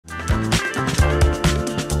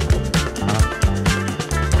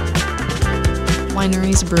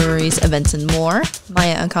wineries, breweries, events, and more.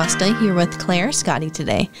 Maya Acosta here with Claire Scotty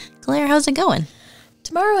today. Claire, how's it going?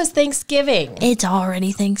 Tomorrow is Thanksgiving. It's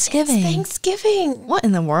already Thanksgiving. It's Thanksgiving. What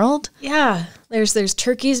in the world? Yeah. There's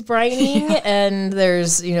turkeys brining and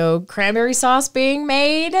there's, cranberry sauce being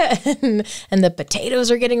made and the potatoes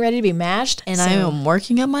are getting ready to be mashed. And I am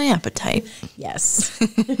working up my appetite. Yes.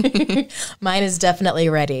 Mine is definitely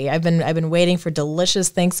ready. I've been waiting for delicious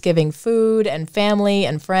Thanksgiving food and family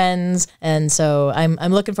and friends. And so I'm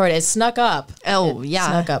looking forward to it. It snuck up. Oh, yeah.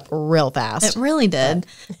 Snuck up real fast. It really did.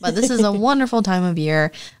 But this is a wonderful time of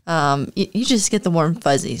year. You just get the warm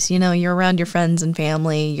fuzzies. You're around your friends and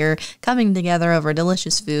family. You're coming together over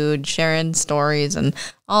delicious food, sharing stories and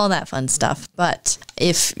all that fun stuff. But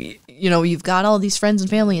if you've got all these friends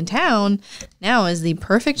and family in town, now is the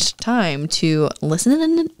perfect time to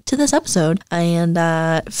listen to this episode and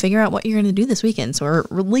figure out what you're going to do this weekend. So we're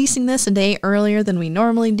releasing this a day earlier than we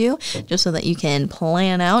normally do, just so that you can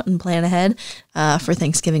plan out and plan ahead for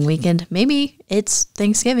Thanksgiving weekend. Maybe it's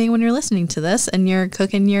Thanksgiving when you're listening to this and you're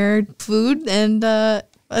cooking your food and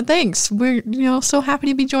thanks. We're so happy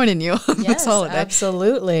to be joining you on this holiday.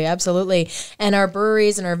 Absolutely. And our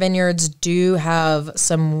breweries and our vineyards do have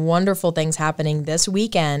some wonderful things happening this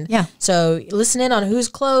weekend. Yeah. So listen in on who's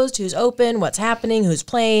closed, who's open, what's happening, who's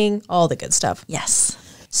playing, all the good stuff. Yes.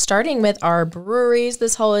 Starting with our breweries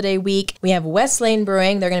this holiday week, we have West Lane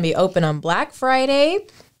Brewing. They're going to be open on Black Friday,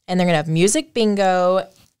 and they're going to have music bingo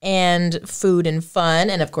and food and fun,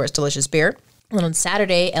 and of course, delicious beer. And on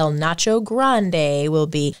Saturday, El Nacho Grande will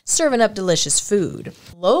be serving up delicious food.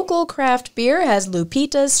 Local craft beer has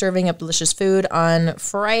Lupita's serving up delicious food on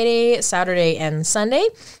Friday, Saturday, and Sunday.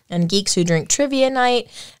 And Geeks Who Drink Trivia Night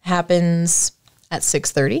happens at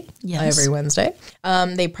 6:30 every Wednesday.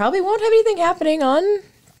 They probably won't have anything happening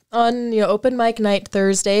on open mic night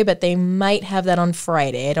Thursday, but they might have that on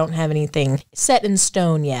Friday. I don't have anything set in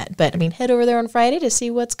stone yet, but head over there on Friday to see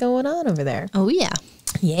what's going on over there. Oh, yeah.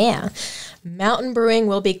 Yeah. Mountain Brewing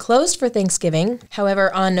will be closed for Thanksgiving.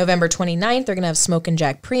 However, on November 29th, they're going to have Smokin'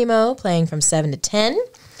 Jack Primo playing from 7 to 10.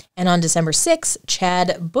 And on December 6th,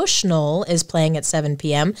 Chad Bushnell is playing at 7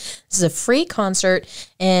 p.m. This is a free concert,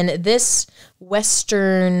 and this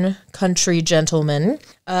Western country gentleman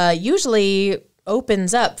usually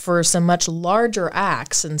opens up for some much larger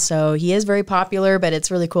acts, and so he is very popular, but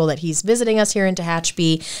it's really cool that he's visiting us here in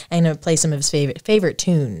Tehachapi and going to play some of his favorite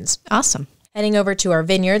tunes. Awesome. Heading over to our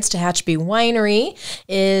vineyards, Tehachapi Winery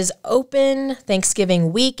is open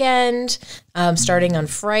Thanksgiving weekend, starting on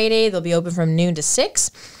Friday. They'll be open from noon to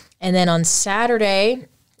 6. And then on Saturday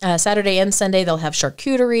and Sunday, they'll have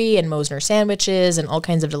charcuterie and Mosner sandwiches and all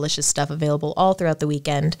kinds of delicious stuff available all throughout the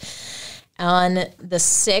weekend. On the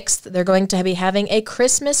 6th, they're going to be having a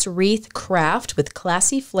Christmas wreath craft with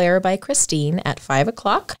Classy Flair by Christine at 5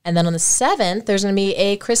 o'clock. And then on the 7th, there's going to be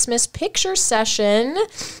a Christmas picture session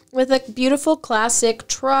with a beautiful classic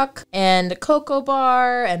truck and a cocoa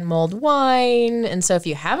bar and mulled wine. And so if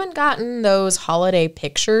you haven't gotten those holiday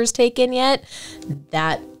pictures taken yet,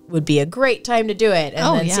 that would be a great time to do it,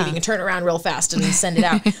 and see if you can turn around real fast and send it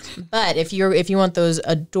out. But if you want those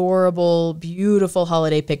adorable, beautiful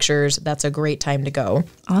holiday pictures, that's a great time to go.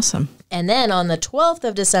 Awesome. And then on the 12th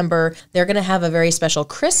of December, they're going to have a very special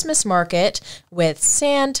Christmas market with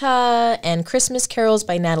Santa and Christmas carols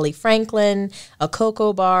by Natalie Franklin, a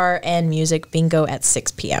cocoa bar, and music bingo at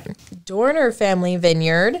 6 p.m. Dorner Family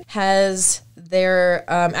Vineyard has they're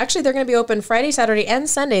going to be open Friday, Saturday, and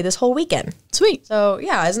Sunday this whole weekend. Sweet. So,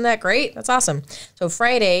 yeah, isn't that great? That's awesome. So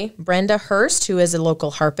Friday, Brenda Hurst, who is a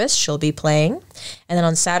local harpist, she'll be playing. And then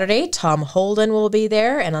on Saturday, Tom Holden will be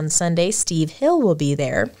there. And on Sunday, Steve Hill will be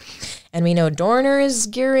there. And we know Dorner is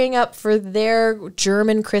gearing up for their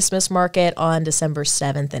German Christmas market on December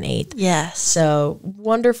 7th and 8th. Yes. So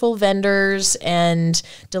wonderful vendors and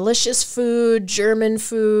delicious food, German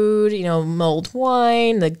food, mulled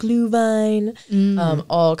wine, the Glühwein,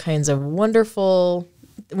 all kinds of wonderful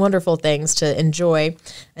things to enjoy.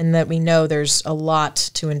 And that we know there's a lot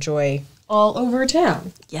to enjoy all over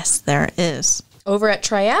town. Yes, there is. Over at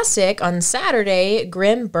Triassic on Saturday,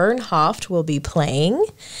 Grim Bernhoft will be playing.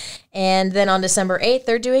 And then on December 8th,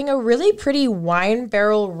 they're doing a really pretty wine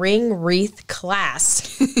barrel ring wreath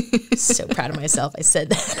class. So proud of myself. I said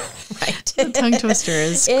that right. The tongue twister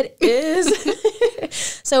is. It is.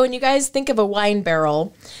 So when you guys think of a wine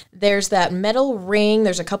barrel, there's that metal ring.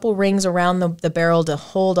 There's a couple rings around the barrel to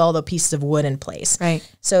hold all the pieces of wood in place. Right.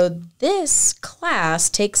 So this class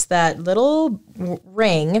takes that little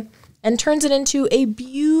ring and turns it into a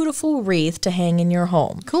beautiful wreath to hang in your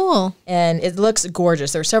home. Cool. And it looks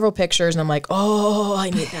gorgeous. There are several pictures, and I'm like, oh, I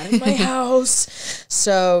need that in my house.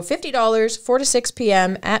 So $50, 4 to 6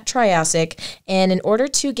 p.m. at Triassic. And in order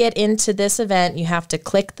to get into this event, you have to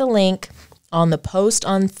click the link on the post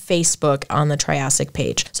on Facebook on the Triassic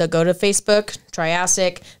page. So go to Facebook,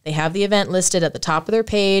 Triassic. They have the event listed at the top of their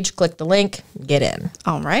page. Click the link, get in.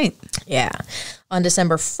 All right. Yeah. On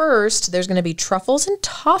December 1st, there's going to be truffles and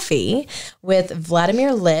toffee with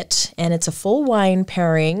Vladimir Litt, and it's a full wine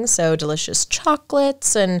pairing. So delicious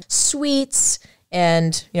chocolates and sweets.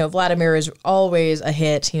 And, Vladimir is always a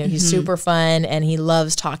hit. He's super fun, and he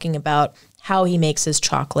loves talking about how he makes his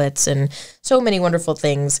chocolates and so many wonderful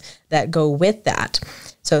things that go with that.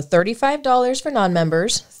 So $35 for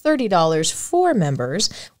non-members, $30 for members,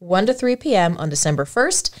 1 to 3 p.m. on December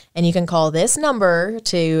 1st. And you can call this number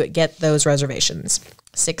to get those reservations,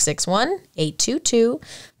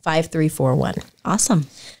 661-822-5341. Awesome.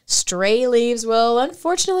 Stray Leaves will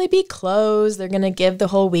unfortunately be closed. They're going to give the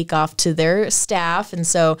whole week off to their staff. And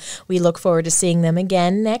so we look forward to seeing them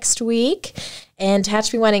again next week. And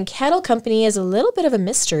Tehachapi Wine and Kettle Company is a little bit of a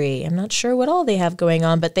mystery. I'm not sure what all they have going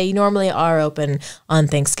on, but they normally are open on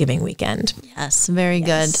Thanksgiving weekend. Yes, very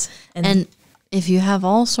good. And if you have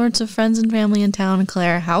all sorts of friends and family in town,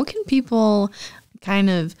 Claire, how can people kind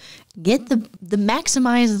of get the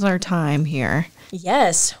maximize their time here?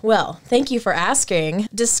 Yes. Well, thank you for asking.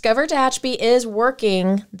 Discover Tehachapi is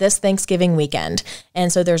working this Thanksgiving weekend.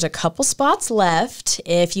 And so there's a couple spots left.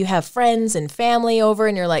 If you have friends and family over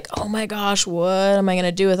and you're like, oh my gosh, what am I going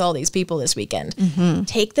to do with all these people this weekend?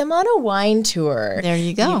 Take them on a wine tour. There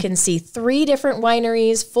you go. You can see 3 different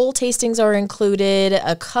wineries. Full tastings are included.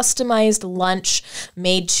 A customized lunch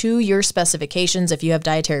made to your specifications. If you have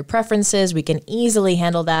dietary preferences, we can easily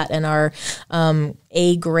handle that in our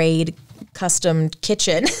A-grade custom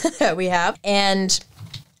kitchen that we have. And,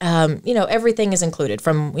 everything is included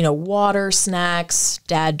from, water, snacks,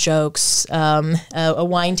 dad jokes, a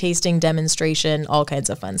wine tasting demonstration, all kinds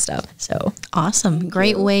of fun stuff. So awesome.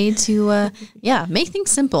 Great way to, make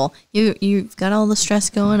things simple. You've got all the stress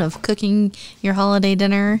going of cooking your holiday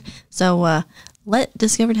dinner. So, let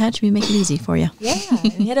Discover Tehachapi make it easy for you. Yeah.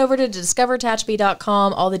 And head over to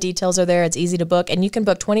discovertehachapi.com. All the details are there. It's easy to book, and you can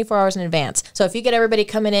book 24 hours in advance. So if you get everybody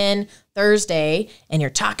coming in Thursday and you're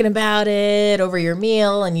talking about it over your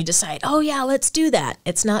meal and you decide, oh yeah, let's do that,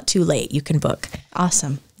 it's not too late. You can book.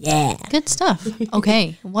 Awesome. Yeah. Good stuff.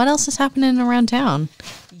 Okay. What else is happening around town?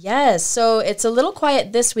 Yes. So it's a little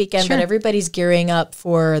quiet this weekend, Sure. but everybody's gearing up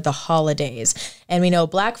for the holidays. And we know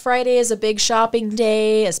Black Friday is a big shopping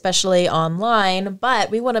day, especially online, but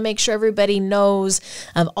we want to make sure everybody knows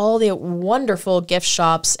of all the wonderful gift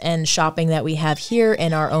shops and shopping that we have here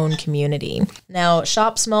in our own community. Now,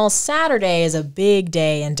 Shop Small Saturday is a big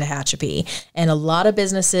day in Tehachapi, and a lot of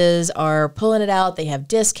businesses are pulling it out. They have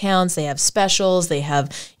discounts, they have specials, they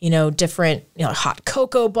have, different, hot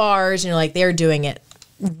cocoa bars, they're doing it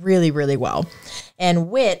really, really well. And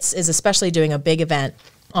Wits is especially doing a big event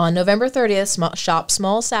on November 30th, Shop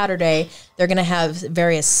Small Saturday. They're going to have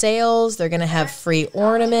various sales. They're going to have free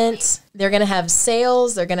ornaments. They're going to have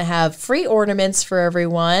sales. They're going to have free ornaments for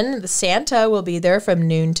everyone. The Santa will be there from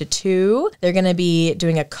noon to 2. They're going to be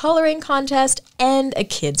doing a coloring contest and a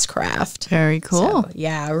kids craft. Very cool. So,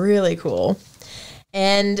 yeah, really cool.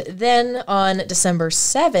 And then on December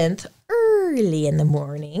 7th, early in the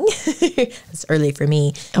morning, it's early for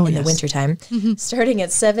me in the wintertime, starting at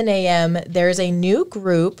 7 a.m., there's a new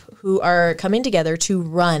group who are coming together to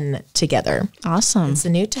run together. Awesome. It's the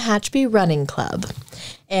new Tehachapi Running Club.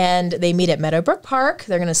 And they meet at Meadowbrook Park.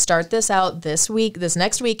 They're going to start this out this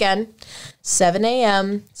next weekend, 7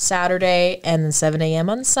 a.m. Saturday, and then 7 a.m.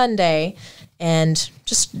 on Sunday. And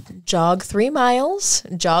just jog 3 miles,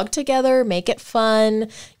 jog together, make it fun.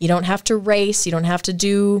 You don't have to race. You don't have to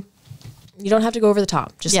go over the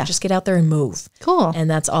top. Just get out there and move. Cool. And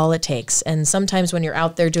that's all it takes. And sometimes when you're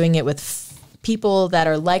out there doing it with people that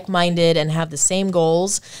are like-minded and have the same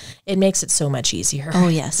goals, it makes it so much easier. Oh,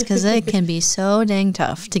 yes, because it can be so dang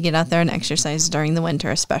tough to get out there and exercise during the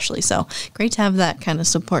winter especially. So great to have that kind of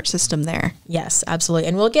support system there. Yes, absolutely.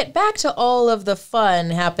 And we'll get back to all of the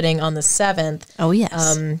fun happening on the 7th. Oh,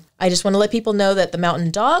 yes. I just want to let people know that the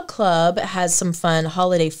Mountain Dog Club has some fun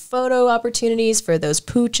holiday photo opportunities for those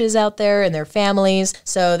pooches out there and their families.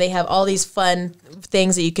 So they have all these fun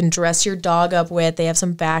things that you can dress your dog up with. They have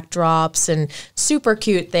some backdrops and super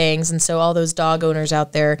cute things. And so all those dog owners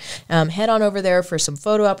out there, head on over there for some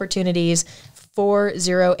photo opportunities,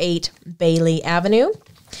 408 Bailey Avenue.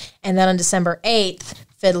 And then on December 8th,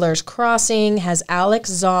 Fiddler's Crossing has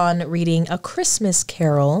Alex Zahn reading A Christmas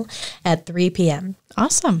Carol at 3 p.m.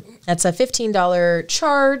 Awesome. That's a $15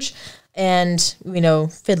 charge. And we know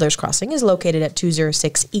Fiddler's Crossing is located at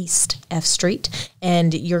 206 East F Street.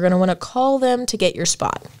 And you're going to want to call them to get your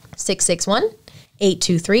spot.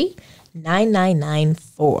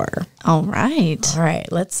 661-823-9994. All right. All right.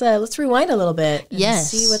 Let's rewind a little bit and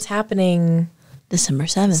see what's happening December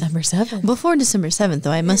 7th. December 7th. Before December 7th,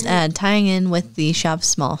 though, I must add, tying in with the Shop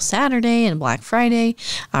Small Saturday and Black Friday,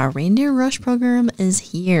 our Reindeer Rush program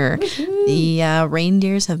is here. Woo-hoo. The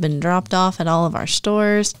reindeers have been dropped off at all of our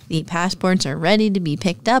stores. The passports are ready to be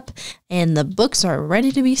picked up, and the books are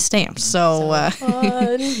ready to be stamped. So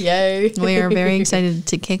fun. Yay. We are very excited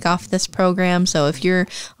to kick off this program. So if you're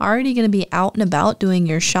already going to be out and about doing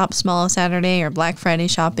your Shop Small Saturday or Black Friday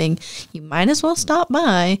shopping, you might as well stop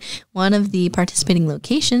by one of the participating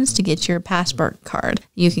locations to get your passport card.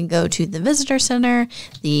 You can go to the Visitor Center,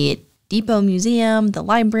 the Depot Museum, the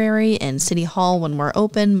library, and City Hall when we're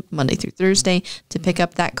open Monday through Thursday to pick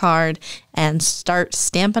up that card and start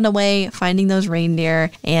stamping away, finding those reindeer,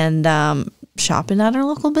 and shopping at our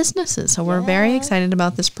local businesses. So we're very excited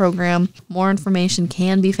about this program. More information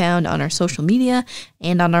can be found on our social media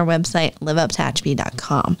and on our website,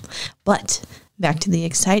 liveuptehachapi.com. But back to the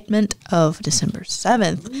excitement of December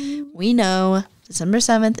 7th. We know December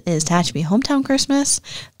 7th is Tehachapi Hometown Christmas,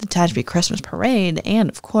 the Tehachapi Christmas Parade, and,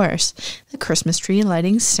 of course, the Christmas tree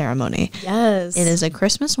lighting ceremony. Yes. It is a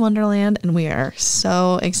Christmas wonderland, and we are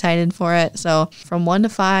so excited for it. So from 1 to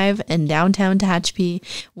 5 in downtown Tehachapi,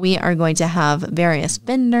 we are going to have various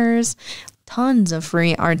vendors, tons of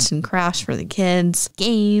free arts and crafts for the kids,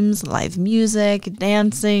 games, live music,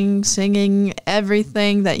 dancing, singing,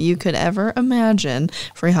 everything that you could ever imagine.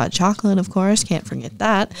 Free hot chocolate, of course, can't forget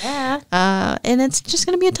that. Yeah. And it's just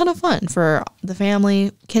going to be a ton of fun for the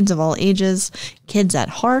family, kids of all ages, kids at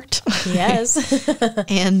heart. Yes.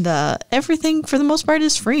 And everything, for the most part,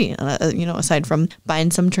 is free, aside from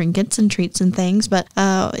buying some trinkets and treats and things. But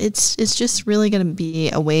it's just really going to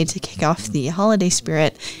be a way to kick off the holiday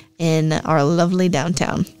spirit in our lovely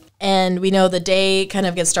downtown. And we know the day kind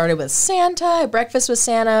of gets started with Santa, breakfast with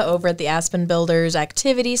Santa over at the Aspen Builders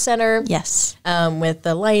Activity Center. Yes. With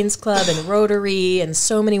the Lions Club and Rotary and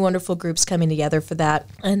so many wonderful groups coming together for that.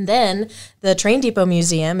 And then the Train Depot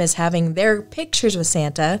Museum is having their pictures with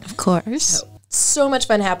Santa. Of course. So much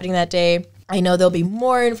fun happening that day. I know there'll be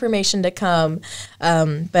more information to come,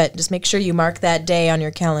 but just make sure you mark that day on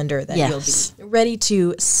your calendar that you'll be ready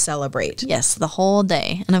to celebrate. Yes, the whole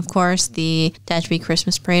day. And of course, the Tehachapi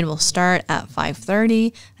Christmas Parade will start at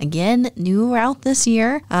 5:30. Again, new route this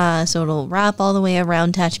year, so it'll wrap all the way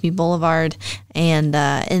around Tehachapi Boulevard and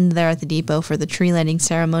end there at the depot for the tree lighting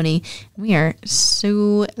ceremony. We are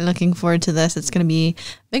so looking forward to this. It's going to be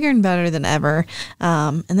bigger and better than ever,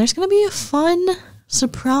 and there's going to be a fun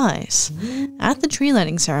surprise at the tree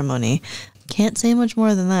lighting ceremony. Can't say much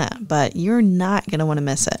more than that, but you're not going to want to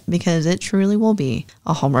miss it because it truly will be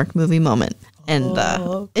a Hallmark movie moment. And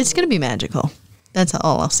it's going to be magical. That's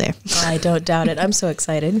all I'll say. I don't doubt it. I'm so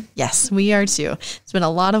excited. Yes, we are too. It's been a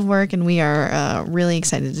lot of work, and we are really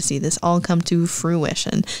excited to see this all come to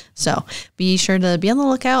fruition. So be sure to be on the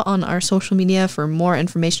lookout on our social media for more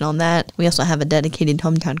information on that. We also have a dedicated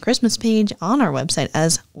Hometown Christmas page on our website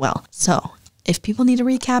as well. So if people need to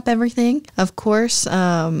recap everything, of course,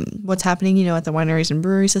 what's happening, at the wineries and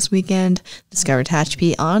breweries this weekend, discover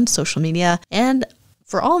Tehachapi on social media, and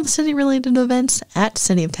for all the city-related events at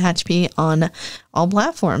City of Tehachapi on all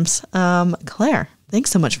platforms. Claire,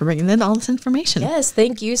 thanks so much for bringing in all this information. Yes,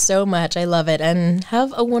 thank you so much. I love it. And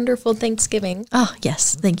have a wonderful Thanksgiving. Oh,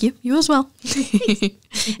 yes. Thank you. You as well.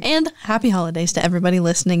 And happy holidays to everybody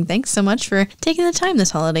listening. Thanks so much for taking the time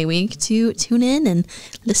this holiday week to tune in and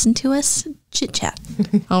listen to us chit-chat.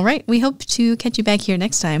 All right. We hope to catch you back here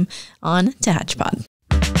next time on Tehachapod.